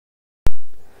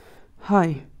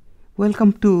Hi,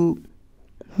 welcome to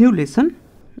new lesson,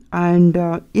 and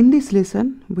in this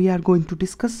lesson we are going to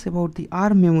discuss about the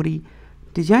ARM memory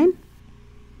design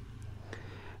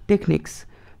techniques.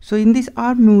 So in this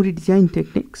ARM memory design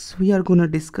techniques we are going to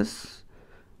discuss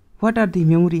what are the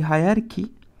memory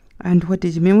hierarchy and what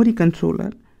is memory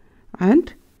controller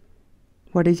and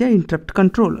what is an interrupt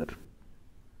controller.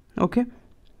 Okay,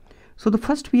 so the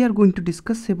first we are going to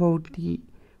discuss about the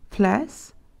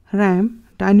flash, RAM,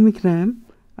 dynamic RAM,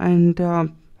 and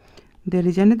there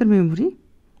is another memory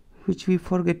which we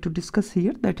forget to discuss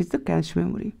here, that is the cache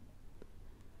memory.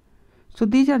 So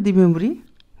these are the memory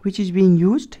which is being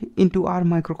used into our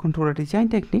microcontroller design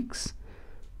techniques.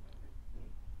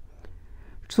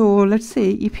 So let's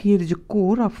say if here is a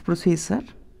core of processor,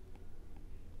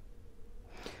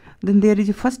 then there is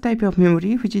a first type of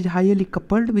memory which is highly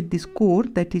coupled with this core,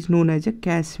 that is known as a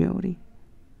cache memory.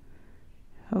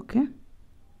 Okay,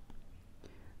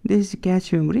 this is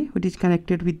cache memory which is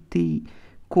connected with the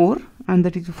core, and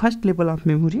that is the first level of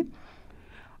memory.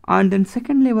 And then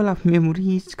second level of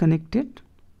memory is connected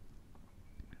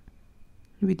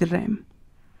with the RAM.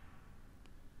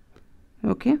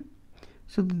 Okay,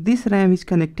 so this RAM is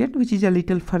connected, which is a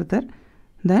little further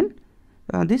than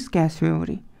this cache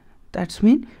memory. That's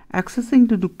mean accessing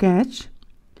to the cache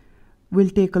will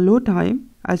take a low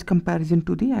time as comparison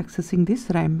to the accessing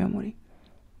this RAM memory.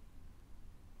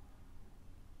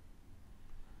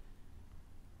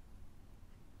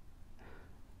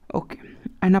 Okay,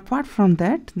 and apart from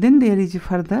that, then there is a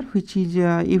further which is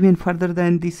even further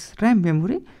than this RAM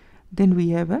memory. Then we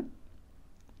have a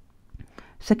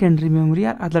secondary memory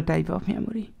or other type of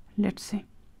memory, let's say.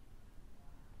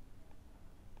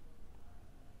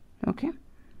 Okay,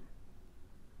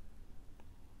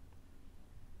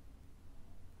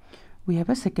 we have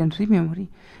a secondary memory,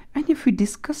 and if we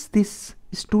discuss this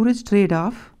storage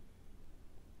trade-off,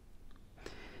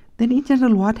 then in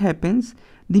general what happens,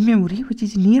 the memory which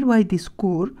is nearby this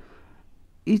core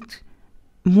is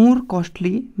more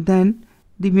costly than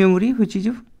the memory which is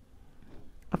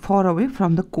far away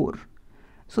from the core.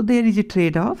 So there is a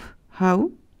trade-off.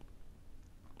 How?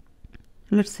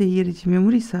 Let's say here is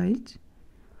memory size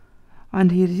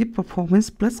and here is a performance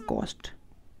plus cost.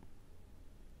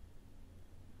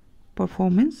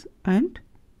 Performance and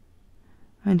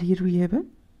here we have a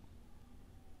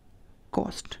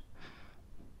cost.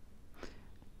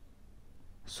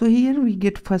 So here we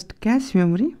get first cache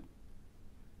memory,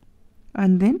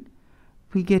 and then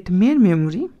we get main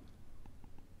memory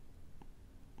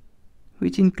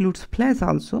which includes flash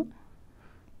also,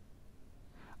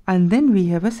 and then we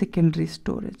have a secondary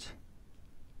storage.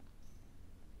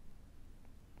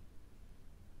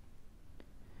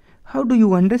 How do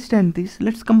you understand this?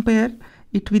 Let's compare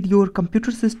it with your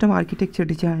computer system architecture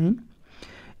design.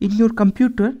 In your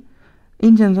computer,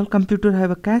 in general, computer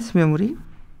have a cache memory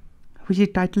which is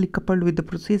tightly coupled with the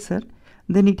processor,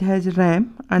 then it has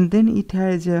RAM, and then it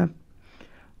has a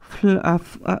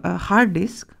hard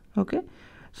disk. Okay,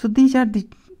 so these are the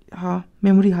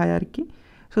memory hierarchy.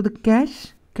 So the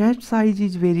cache size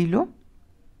is very low,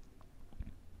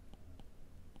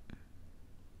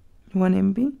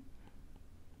 1 MB,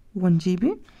 1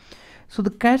 GB. So the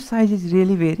cache size is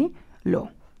really very low,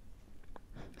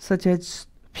 such as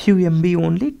few MB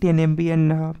only, 10 MB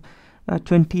and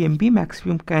 20 MB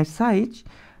maximum cache size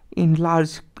in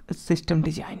large system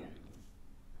design.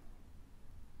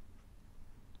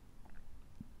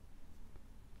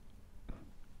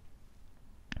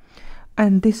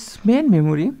 And this main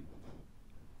memory,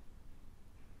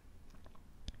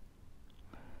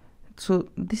 so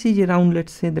this is around,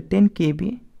 let's say, the 10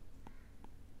 KB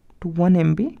to 1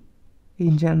 MB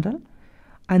in general,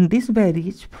 and this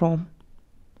varies from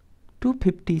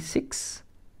 256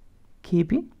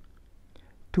 KB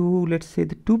to, let's say,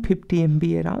 the 250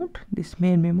 MB around this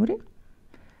main memory.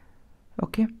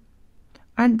 Okay,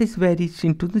 and this varies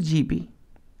into the GB,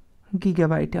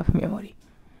 gigabyte of memory.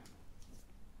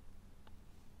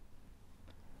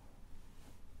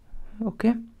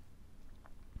 Okay,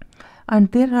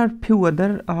 and there are few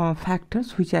other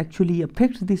factors which actually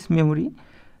affect this memory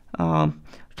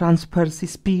transfers,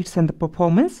 speeds, and the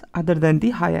performance other than the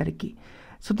hierarchy.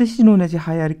 So this is known as a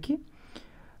hierarchy.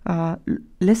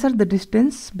 Lesser the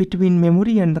distance between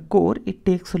memory and the core, it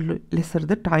takes lesser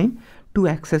the time to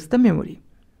access the memory.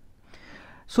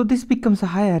 So this becomes a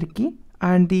hierarchy,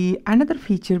 and the another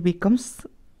feature becomes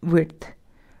width.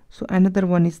 So another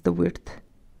one is the width.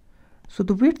 So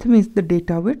the width means the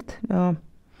data width,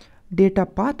 data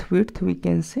path width, we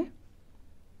can say.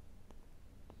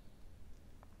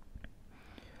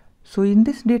 So in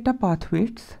this data path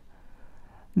width,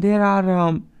 there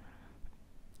are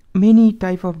many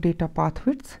type of data path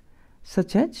widths.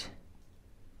 such as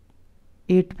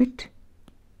 8-bit,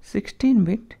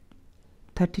 16-bit,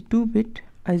 32-bit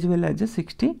as well as a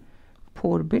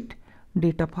 64-bit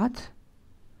data paths.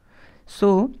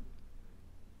 So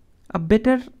a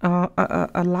better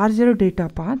a larger data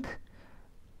path,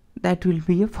 that will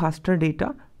be a faster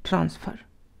data transfer.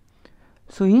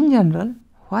 So in general,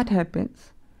 what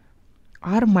happens,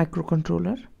 our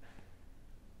microcontroller,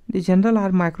 the general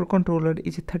ARM microcontroller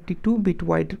is a 32-bit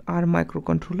wide ARM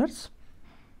microcontrollers,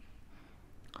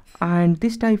 and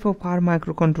this type of ARM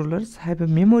microcontrollers have a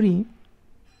memory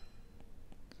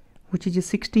which is a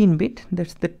 16-bit,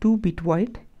 that's the 2-bit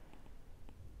wide.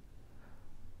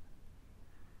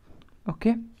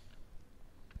 Okay,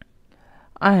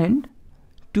 and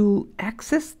to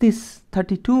access this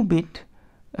 32-bit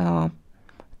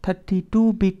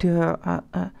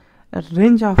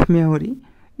range of memory,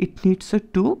 it needs a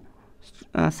two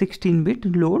 16-bit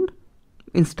load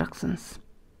instructions.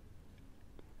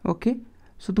 Okay,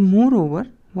 so the moreover,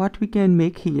 what we can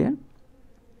make here,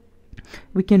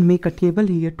 we can make a table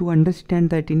here to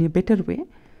understand that in a better way.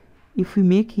 If we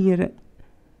make here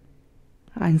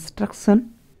a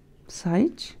instruction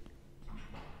size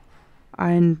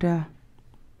and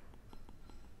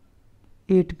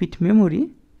 8-bit memory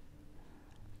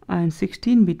and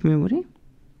 16-bit memory,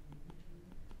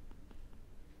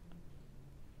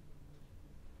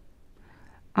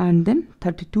 and then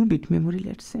 32-bit memory,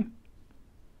 let's say.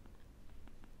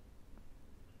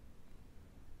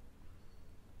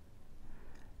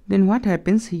 Then what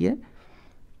happens here,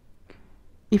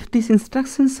 if this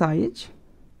instruction size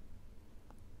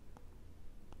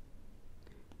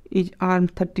is ARM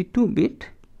 32-bit,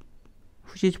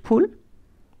 which is full,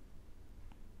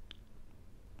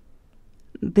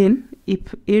 then if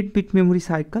 8-bit memory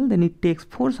cycle, then it takes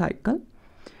 4 cycle,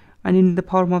 and in the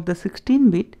form of the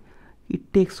 16-bit,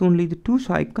 it takes only the 2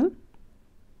 cycle,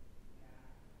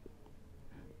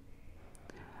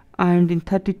 and in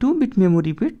 32-bit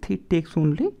memory width, it takes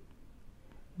only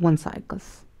 1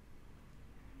 cycles.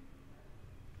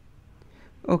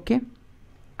 Okay,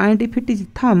 and if it is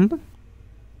thumb,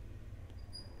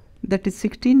 that is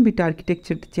 16-bit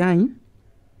architecture design,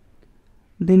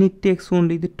 then it takes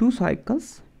only the 2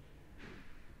 cycles,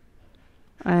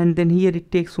 and then here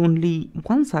it takes only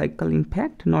 1 cycle, in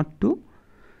fact not 2,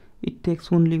 it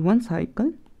takes only 1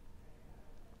 cycle,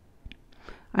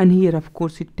 and here of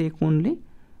course it takes only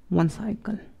 1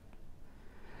 cycle.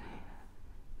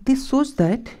 This shows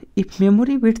that if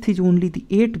memory width is only the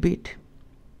 8-bit,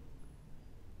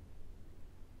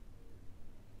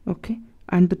 okay,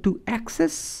 and to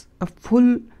access a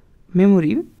full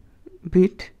memory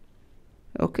bit,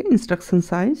 okay, instruction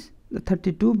size, the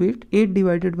 32-bit, 8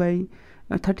 divided by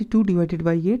 32 divided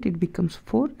by 8, it becomes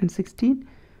 4, and 16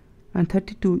 and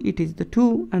 32, it is the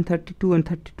 2, and 32 and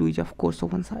 32 is of course a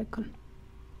 1 cycle.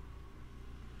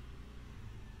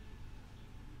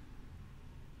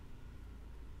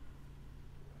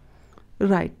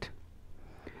 Right,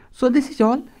 so this is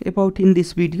all about in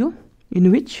this video, in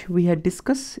which we had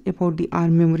discussed about the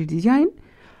ARM memory design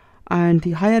and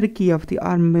the hierarchy of the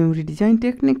ARM memory design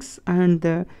techniques, and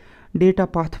the data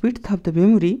path width of the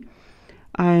memory,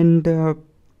 and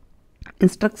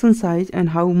instruction size, and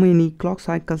how many clock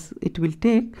cycles it will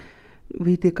take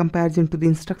with a comparison to the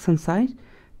instruction size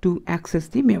to access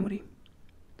the memory.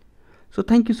 So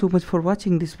thank you so much for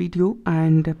watching this video,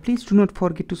 and please do not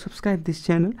forget to subscribe this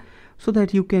channel so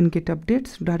that you can get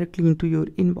updates directly into your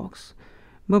inbox.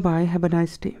 Bye bye, have a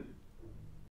nice day.